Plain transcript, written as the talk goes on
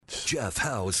Jeff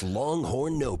Howe's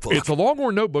Longhorn Notebook. It's a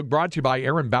Longhorn Notebook brought to you by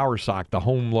Aaron Bowersock, the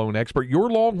home loan expert, your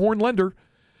Longhorn lender.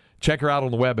 Check her out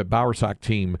on the web at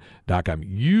bowersockteam.com.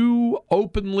 You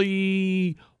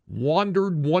openly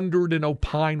wondered, and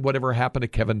opined whatever happened to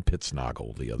Kevin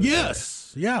Pittsnoggle the other day.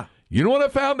 Yes, yeah. You know what I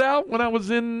found out when I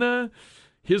was in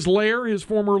his lair, his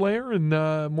former lair in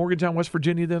Morgantown, West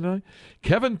Virginia the other night?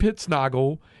 Kevin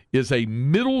Pittsnoggle is a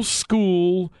middle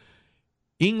school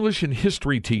English and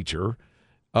history teacher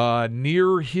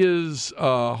near his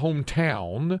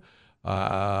hometown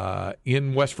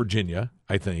in West Virginia,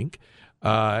 I think.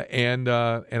 And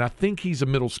I think he's a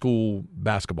middle school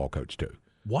basketball coach, too.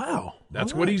 Wow.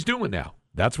 That's what he's doing now.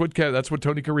 That's what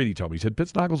Tony Caridi told me. He said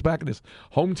Pittsnoggle's back in his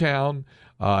hometown.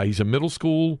 He's a middle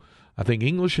school, I think,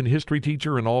 English and history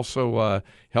teacher, and also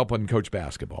helping coach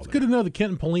basketball. It's good to know the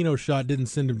Kenton Polino shot didn't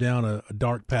send him down a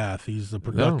dark path. He's a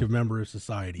productive member of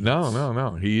society.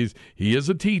 No. He is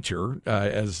a teacher,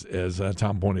 as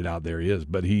Tom pointed out. There he is,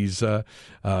 but he's so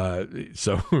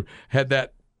had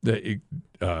that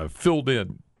filled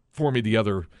in for me the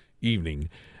other evening.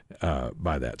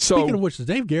 By that. So, speaking of which, does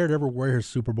Dave Garrett ever wear his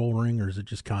Super Bowl ring, or is it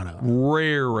just kind of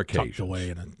rare occasions? Tucked away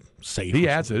in a safe? He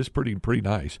has it. It's pretty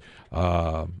nice. It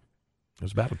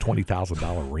was about a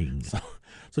 $20,000 ring.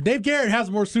 So Dave Garrett has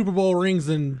more Super Bowl rings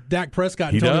than Dak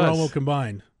Prescott and Tony Romo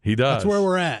combined. He does. That's where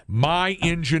we're at. My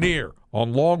engineer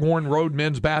on Longhorn Road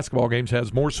men's basketball games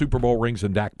has more Super Bowl rings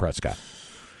than Dak Prescott.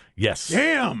 Yes.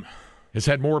 Damn. Has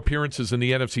had more appearances in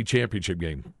the NFC Championship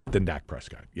game than Dak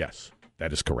Prescott. Yes.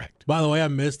 That is correct. By the way, I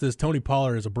missed this. Tony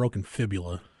Pollard has a broken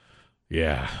fibula.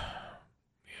 Yeah.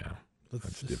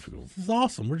 That's difficult. This is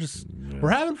awesome. We're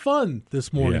having fun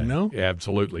this morning, no? Yeah,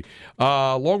 absolutely.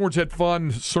 Longhorns had fun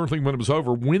certainly when it was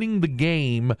over, winning the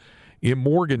game in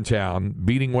Morgantown,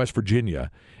 beating West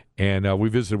Virginia. And we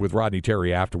visited with Rodney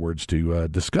Terry afterwards to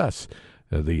discuss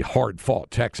the hard-fought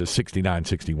Texas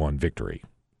 69-61 victory.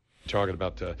 Talking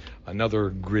about another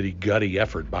gritty, gutty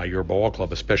effort by your ball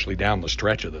club, especially down the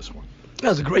stretch of this one. That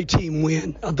was a great team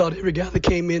win. I thought every guy that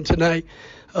came in tonight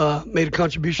made a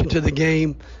contribution to the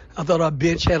game. I thought our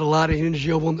bench had a lot of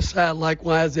energy over on the side,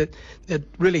 likewise, that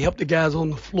really helped the guys on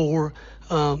the floor.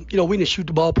 We didn't shoot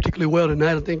the ball particularly well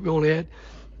tonight. I think we only had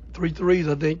 3 threes,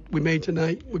 I think, we made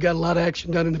tonight. We got a lot of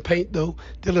action done in the paint, though.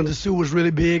 Dylan DeSue was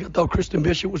really big. I thought Christian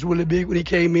Bishop was really big when he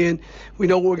came in. We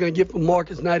know what we're going to get from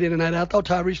Marcus night in and night out. I thought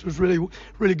Tyrese was really,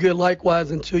 really good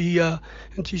likewise until he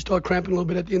started cramping a little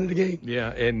bit at the end of the game.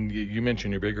 Yeah, and you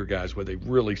mentioned your bigger guys, where they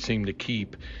really seem to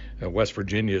keep West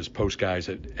Virginia's post guys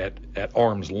at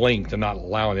arm's length and not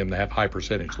allowing them to have high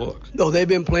percentage looks. No, they've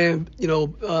been playing,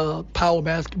 power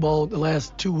basketball the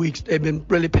last 2 weeks. They've been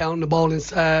really pounding the ball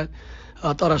inside.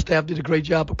 I thought our staff did a great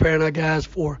job preparing our guys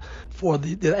for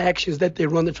the actions that they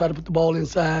run to try to put the ball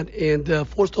inside and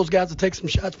force those guys to take some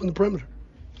shots from the perimeter.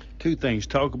 Two things.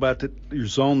 Talk about your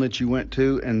zone that you went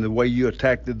to and the way you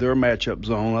attacked their matchup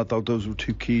zone. I thought those were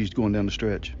two keys going down the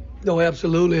stretch. No,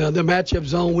 absolutely. The matchup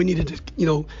zone, we needed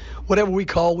to, whatever we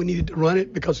call, we needed to run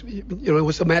it because, it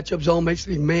was a matchup zone,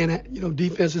 basically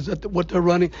defenses at what they're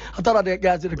running. I thought our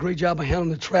guys did a great job of handling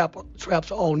the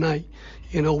traps all night.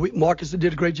 Marcus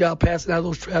did a great job passing out of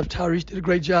those traps. Tyrese did a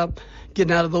great job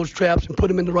getting out of those traps and put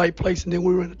them in the right place, and then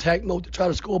we were in attack mode to try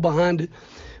to score behind it.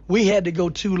 We had to go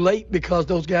too late because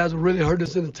those guys were really hurting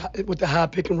us with the high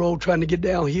pick and roll, trying to get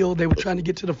downhill. They were trying to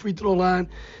get to the free throw line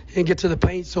and get to the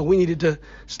paint, so we needed to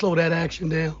slow that action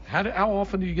down. How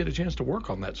often do you get a chance to work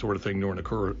on that sort of thing during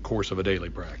the course of a daily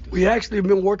practice? We actually have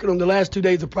been working on the last 2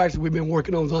 days of practice. We've been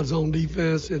working on our zone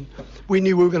defense, and we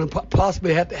knew we were going to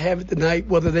possibly have to have it tonight,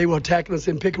 whether they were attacking us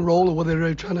in pick and roll or whether they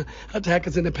were trying to attack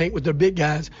us in the paint with their big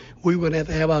guys. We were going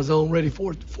to have our zone ready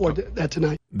for that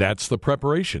tonight. That's the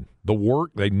preparation, the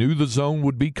work. They knew the zone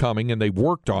would be coming, and they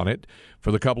worked on it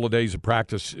for the couple of days of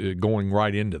practice going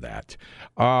right into that.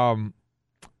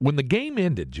 When the game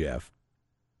ended, Jeff,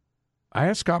 I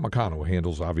asked Scott McConnell, who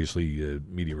handles, obviously,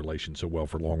 media relations so well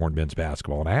for Longhorn men's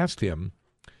basketball, and I asked him,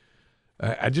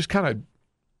 I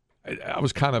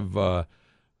was kind of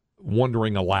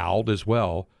wondering aloud as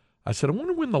well. I said, I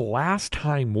wonder when the last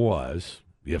time was,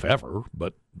 if ever,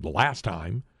 but the last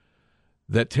time,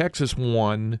 that Texas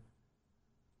won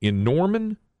in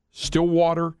Norman,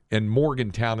 Stillwater, and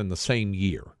Morgantown in the same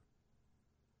year.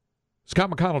 Scott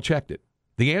McConnell checked it.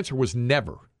 The answer was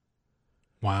never.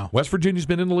 Wow. West Virginia's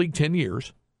been in the league 10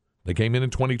 years. They came in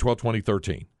 2012,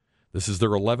 2013. This is their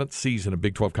 11th season of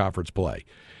Big 12 Conference play.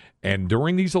 And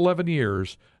during these 11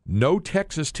 years, no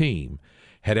Texas team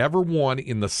had ever won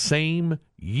in the same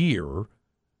year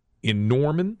in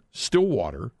Norman,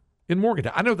 Stillwater, in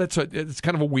Morgantown. I know it's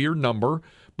kind of a weird number,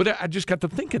 But I just got to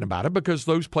thinking about it because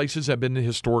those places have been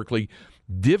historically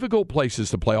difficult places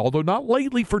to play, although not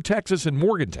lately for Texas and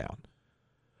Morgantown.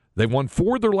 They've won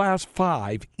 4 of their last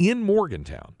 5 in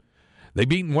Morgantown. They've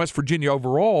beaten West Virginia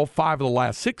overall 5 of the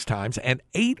last 6 times and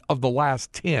 8 of the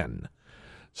last 10.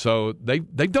 So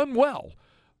they've done well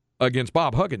against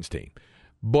Bob Huggins' team.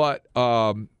 But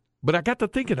I got to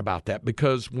thinking about that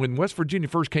because when West Virginia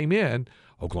first came in,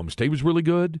 Oklahoma State was really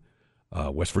good.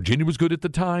 West Virginia was good at the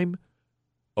time.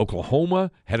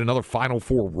 Oklahoma had another Final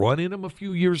Four run in them a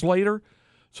few years later.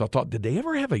 So I thought, did they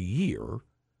ever have a year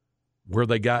where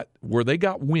they got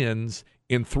wins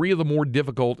in 3 of the more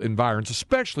difficult environs,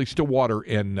 especially Stillwater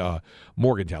and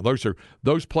Morgantown?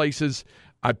 Those places.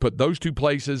 I'd put those 2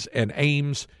 places and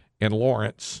Ames and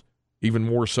Lawrence, even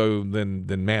more so than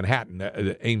Manhattan,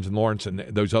 Ames and Lawrence and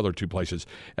those other 2 places,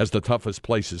 as the toughest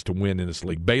places to win in this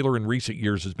league. Baylor in recent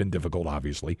years has been difficult,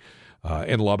 obviously,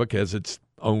 and Lubbock has its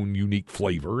own unique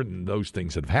flavor, and those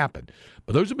things that have happened.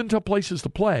 But those have been tough places to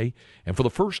play, and for the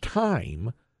first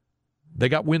time, they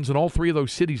got wins in all 3 of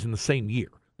those cities in the same year.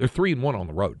 They're 3-1 on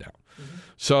the road now. Mm-hmm.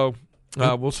 So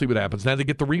we'll see what happens. Now they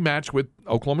get the rematch with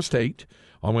Oklahoma State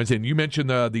on Wednesday. And you mentioned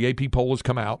the AP poll has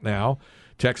come out now.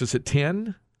 Texas at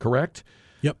 10, correct?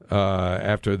 Yep.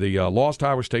 After the loss to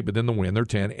Iowa State, but then the win, they're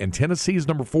 10. And Tennessee is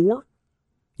number 4?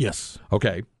 Yes.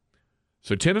 Okay.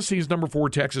 So Tennessee is number 4,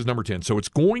 Texas number 10. So it's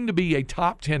going to be a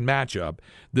top 10 matchup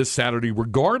this Saturday,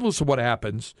 regardless of what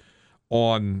happens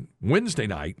on Wednesday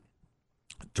night,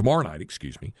 tomorrow night,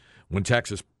 when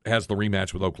Texas has the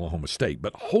rematch with Oklahoma State.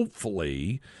 But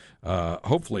hopefully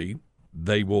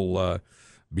they will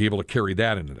be able to carry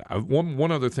that into that.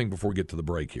 One other thing before we get to the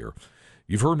break here.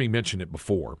 You've heard me mention it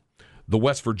before, the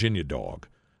West Virginia dog.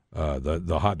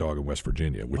 The hot dog in West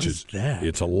Virginia, which is that?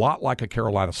 It's a lot like a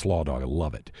Carolina slaw dog. I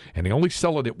love it. And they only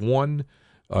sell it at one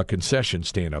concession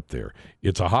stand up there.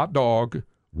 It's a hot dog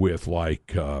with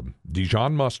like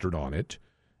Dijon mustard on it,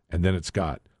 and then it's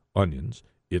got onions,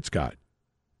 it's got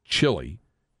chili,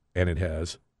 and it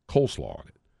has coleslaw on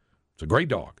it. It's a great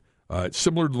dog. It's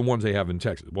similar to the ones they have in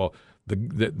Texas. Well,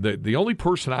 the only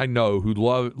person I know who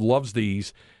loves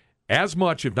these as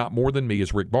much, if not more than me,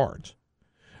 is Rick Barnes.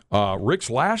 Rick's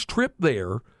last trip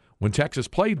there, when Texas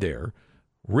played there,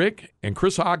 Rick and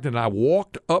Chris Ogden and I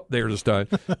walked up there to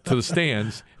the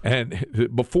stands, and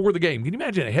before the game, can you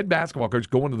imagine a head basketball coach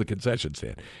going to the concession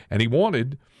stand? And he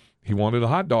wanted a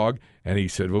hot dog, and he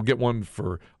said, "We'll get one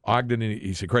for Ogden." And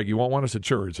he said, "Craig, you want one?" I said,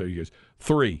 "Sure." And so he goes,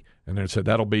 3. And then I said,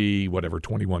 "That'll be whatever,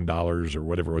 $21 or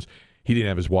whatever it was." He didn't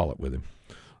have his wallet with him,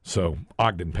 so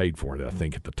Ogden paid for it, I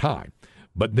think, at the time.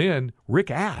 But then Rick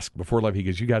asked before he left, he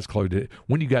goes, "You guys closed it.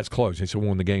 When do you guys close?" And he said, "Well,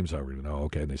 when the game's over." And, "Oh,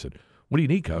 okay." And they said, "What do you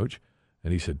need, Coach?"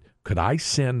 And he said, "Could I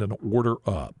send an order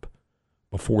up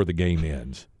before the game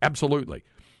ends?" Absolutely.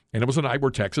 And it was a night where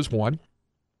Texas won.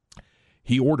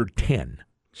 He ordered 10.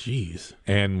 Jeez.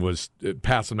 And was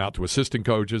passing them out to assistant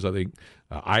coaches. I think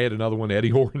I had another one. Eddie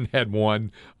Horton had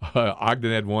one.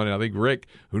 Ogden had one. And I think Rick,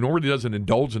 who normally doesn't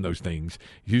indulge in those things,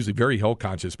 he's usually very health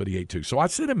conscious, but he ate 2. So I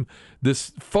sent him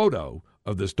this photo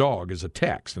of this dog as a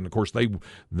text. And, of course,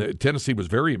 Tennessee was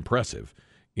very impressive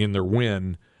in their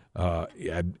win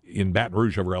in Baton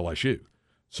Rouge over LSU.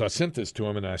 So I sent this to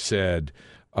him, and I said,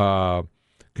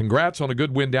 "Congrats on a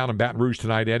good win down in Baton Rouge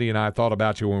tonight. Eddie and I thought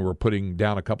about you when we were putting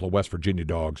down a couple of West Virginia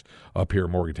dogs up here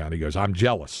in Morgantown." He goes, "I'm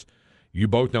jealous. You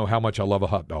both know how much I love a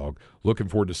hot dog. Looking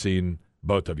forward to seeing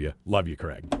both of you. Love you,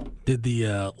 Craig." Did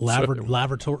the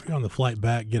laboratory on the flight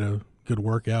back get a good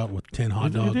workout with 10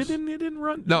 hot dogs? It didn't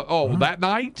run. No, that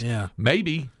night? Yeah.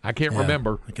 Maybe. I can't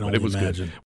remember. I can but only it was imagine. Good.